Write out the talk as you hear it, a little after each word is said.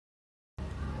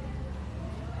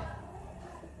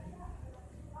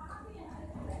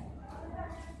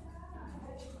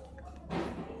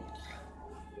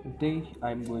Today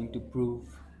I'm going to prove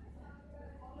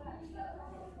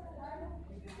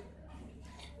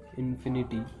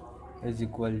infinity is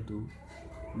equal to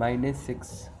minus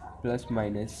 6 plus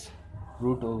minus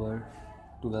root over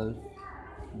 12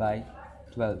 by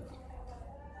 12.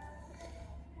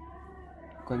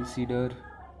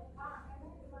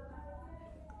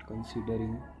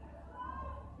 Considering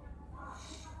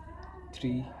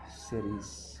three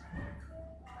series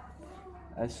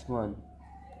S1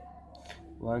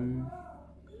 1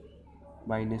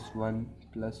 minus 1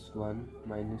 plus 1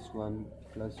 minus 1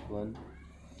 plus 1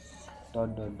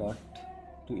 dot dot dot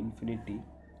to infinity.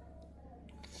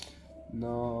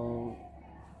 Now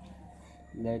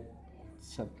let's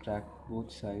subtract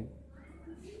both sides.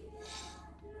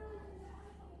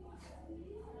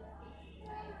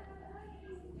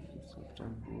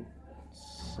 Subtract both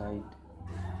sides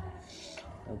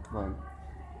at 1.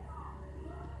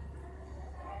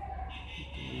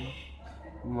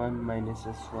 1 minus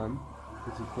S1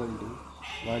 is equal to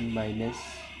 1 minus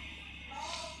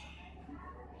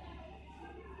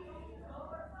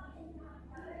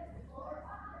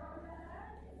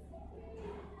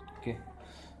okay.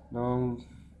 Now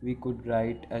we could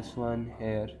write S1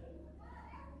 here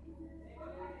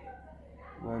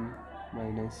 1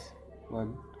 minus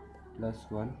 1 plus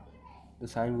 1. The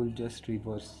sign will just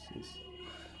reverse this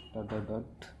dot dot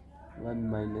dot 1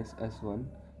 minus S1.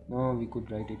 Now we could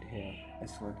write it here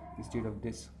S1 instead of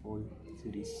this whole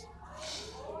series.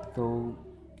 So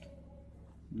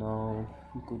now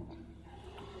we could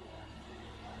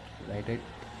write it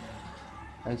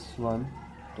S1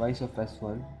 twice of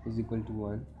S1 is equal to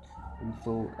 1, and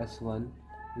so S1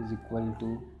 is equal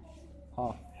to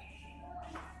half.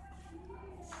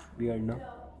 We are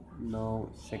now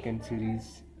second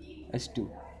series S2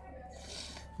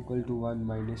 equal to 1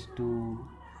 minus 2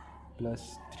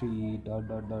 plus 3 dot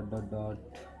dot dot dot dot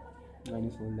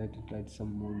minus 4. Let it write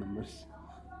some more numbers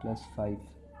plus 5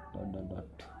 dot dot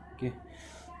dot. Okay,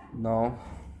 now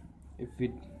if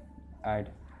we add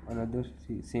another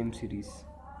same series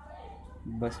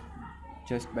but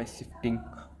just by shifting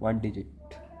one digit.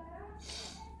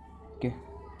 Okay,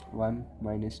 1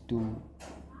 minus 2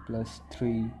 plus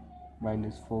 3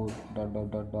 minus 4 dot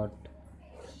dot dot dot.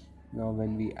 Now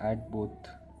when we add both,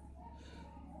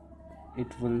 it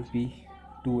will be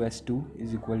 2s2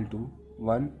 is equal to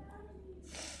 1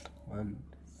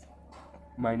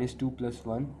 minus 2 plus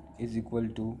 1 is equal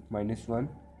to minus 1,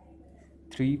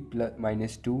 3 plus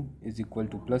minus 2 is equal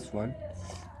to plus 1,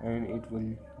 and it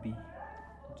will be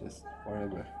just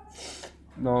forever.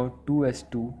 Now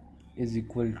 2s2 is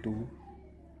equal to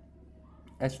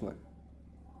s1.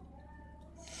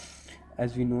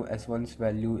 As we know, s1's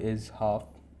value is half,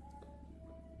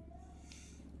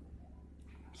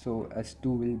 so s2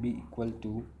 will be equal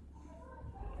to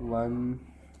 1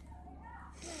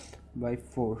 by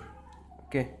 4.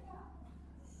 Okay,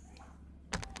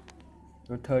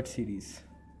 now third series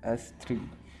s3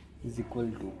 is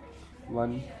equal to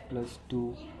 1 plus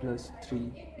 2 plus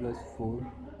 3 plus 4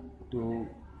 to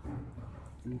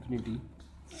infinity.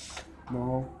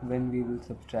 Now when we will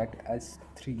subtract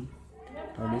s3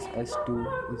 minus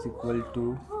s2 is equal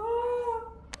to,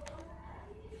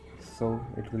 so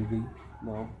it will be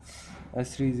now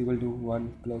s3 is equal to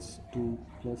 1 plus 2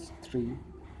 plus 3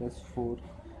 plus 4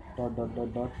 dot dot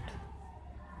dot dot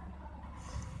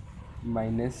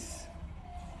minus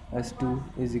s2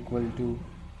 is equal to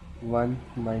 1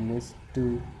 minus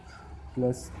 2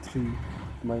 plus 3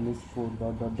 minus 4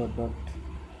 dot dot dot dot.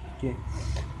 Okay,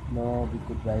 now we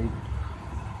could write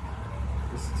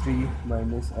s3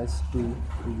 minus s2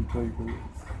 is equal to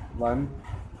 1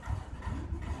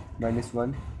 minus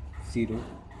 1 0,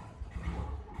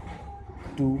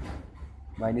 2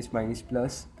 minus minus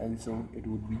plus, and so it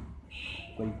would be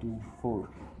equal to 4.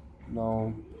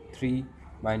 Now 3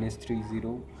 minus 3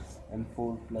 0, and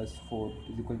 4 plus 4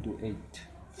 is equal to 8,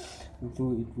 and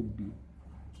so it would be.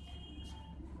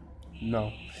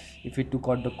 Now if we took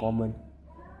out the common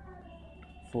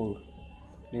 4,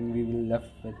 then we will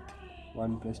left with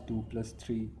 1 plus 2 plus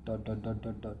 3 dot dot dot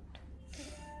dot dot.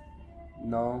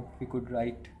 Now we could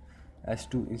write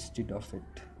s2 instead of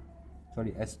it,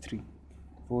 sorry, s3.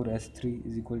 4s3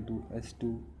 is equal to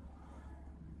s2,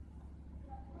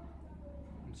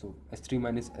 so s3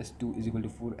 minus s2 is equal to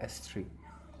 4s3.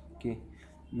 Okay,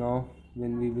 now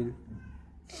when we will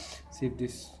save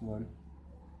this one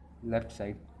left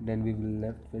side, then we will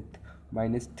left with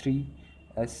minus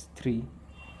 3s3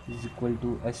 is equal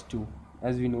to s2.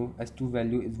 As we know, s2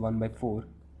 value is 1 by 4.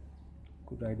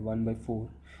 Could write 1 by 4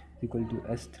 is equal to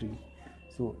s3,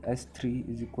 so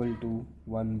s3 is equal to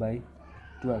 1 by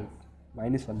 12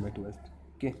 minus 1 by 12.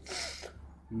 Okay,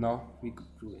 now we could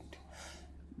prove it.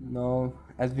 Now,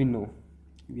 as we know,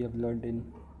 we have learned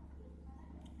in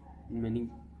many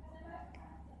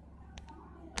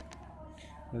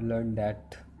we have learned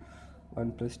that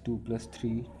 1 plus 2 plus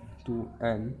 3 to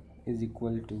n is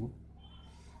equal to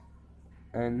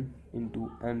n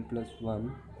into n plus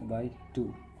 1 by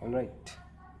 2. Alright,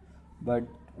 but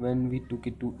when we took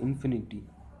it to infinity,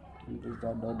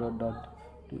 dot dot dot dot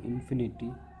to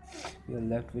infinity, we are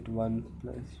left with 1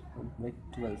 plus 1 by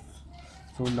 12.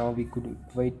 So now we could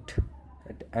equate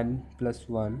that n plus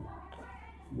 1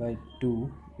 by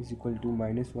 2 is equal to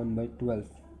minus 1 by 12.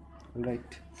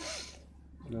 Alright,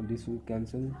 now this will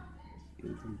cancel,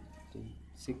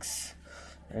 6,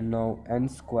 and now n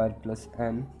square plus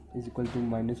n is equal to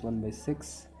minus 1 by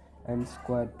 6. N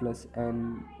square plus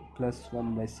n plus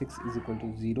 1 by 6 is equal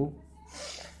to 0,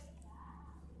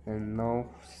 and now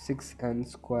 6n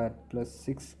square plus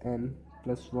 6n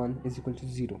plus 1 is equal to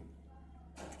 0.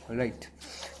 Alright,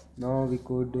 now we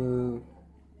could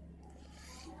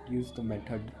use the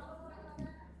method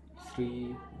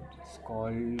 3. It's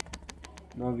called,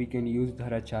 now we can use the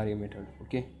Haracharya method.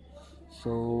 Okay,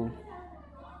 so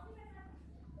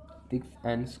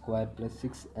 6n square plus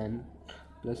 6n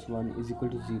plus 1 is equal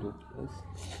to 0. Yes,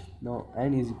 now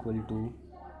n is equal to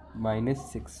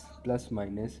minus 6 plus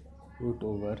minus root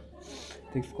over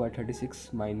 6 square 36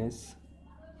 minus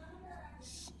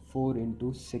 4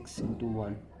 into 6 into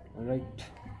 1. Alright,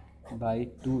 by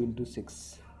 2 into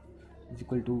 6 is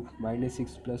equal to minus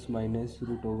 6 plus minus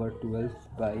root over 12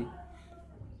 by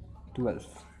 12.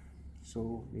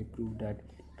 So we prove that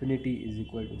infinity is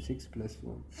equal to 6 plus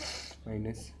 1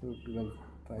 minus root 12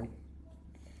 by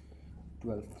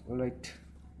 12. Alright,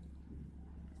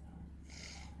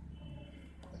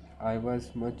 I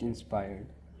was much inspired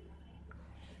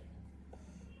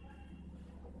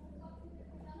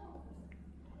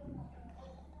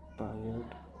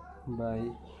by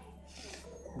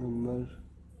number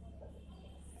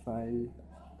file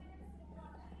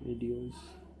videos,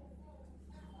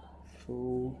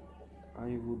 so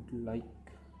I would like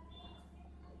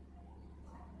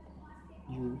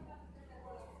you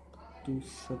to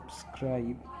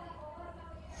subscribe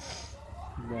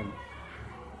them.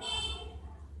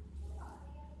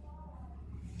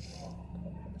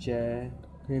 Jai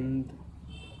Hind,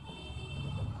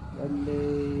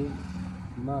 Vande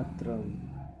Matram.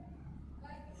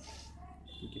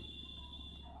 Okay.